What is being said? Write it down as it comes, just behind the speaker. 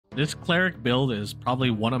This cleric build is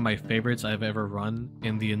probably one of my favorites I've ever run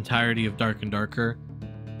in the entirety of Dark and Darker.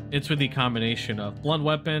 It's with the combination of Blunt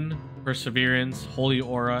Weapon, Perseverance, Holy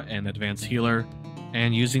Aura, and Advanced Healer,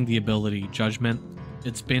 and using the ability Judgment.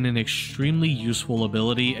 It's been an extremely useful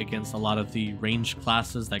ability against a lot of the ranged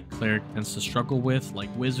classes that Cleric tends to struggle with, like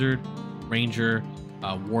Wizard, Ranger,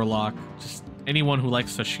 Warlock, just anyone who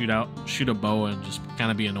likes to shoot a bow and just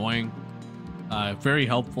kind of be annoying. Very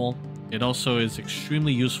helpful. It also is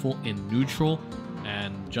extremely useful in neutral,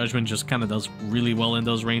 and Judgment just kind of does really well in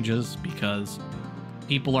those ranges because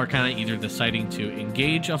people are kind of either deciding to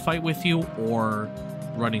engage a fight with you or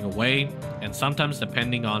running away, and sometimes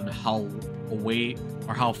depending on how away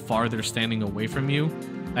or how far they're standing away from you,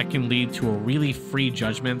 that can lead to a really free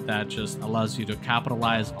Judgment that just allows you to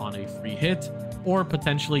capitalize on a free hit, or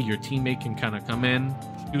potentially your teammate can kind of come in,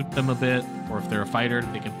 shoot them a bit, or if they're a fighter,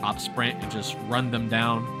 they can pop sprint and just run them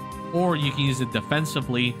down. Or you can use it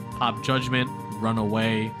defensively, pop Judgment, run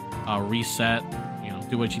away, reset,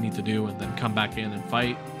 do what you need to do, and then come back in and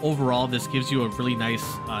fight. Overall, this gives you a really nice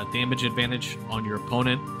damage advantage on your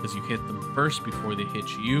opponent because you hit them first before they hit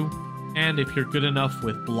you. And if you're good enough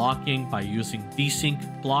with blocking by using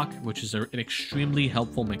desync block, which is an extremely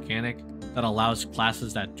helpful mechanic that allows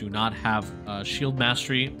classes that do not have shield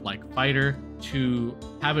mastery, like fighter, to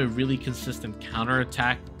have a really consistent counter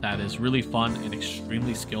attack that is really fun and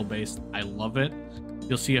extremely skill based. I love it.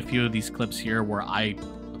 You'll see a few of these clips here where I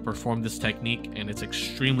perform this technique, and it's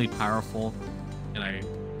extremely powerful, and I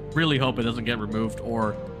really hope it doesn't get removed,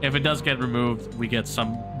 or if it does get removed, we get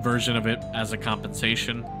some version of it as a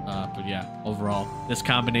compensation. But yeah, overall, this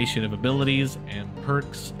combination of abilities and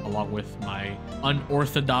perks, along with my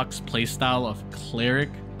unorthodox playstyle of cleric,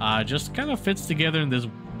 just kind of fits together in this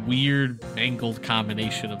weird mangled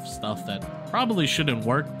combination of stuff that probably shouldn't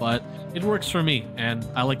work, but it works for me, and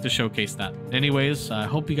I like to showcase that. Anyways, I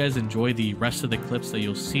hope you guys enjoy the rest of the clips that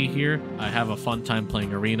you'll see here. I have a fun time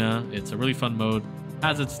playing Arena. It's a really fun mode,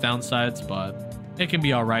 has its downsides, but it can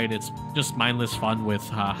be alright. It's just mindless fun with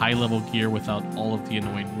high level gear without all of the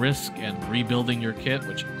annoying risk and rebuilding your kit,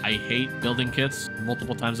 which I hate building kits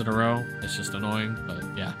multiple times in a row. It's just annoying, but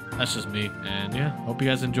yeah, that's just me. And yeah, hope you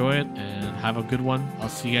guys enjoy it and have a good one. I'll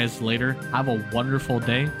see you guys later. Have a wonderful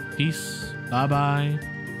day. Peace. Bye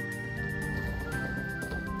bye.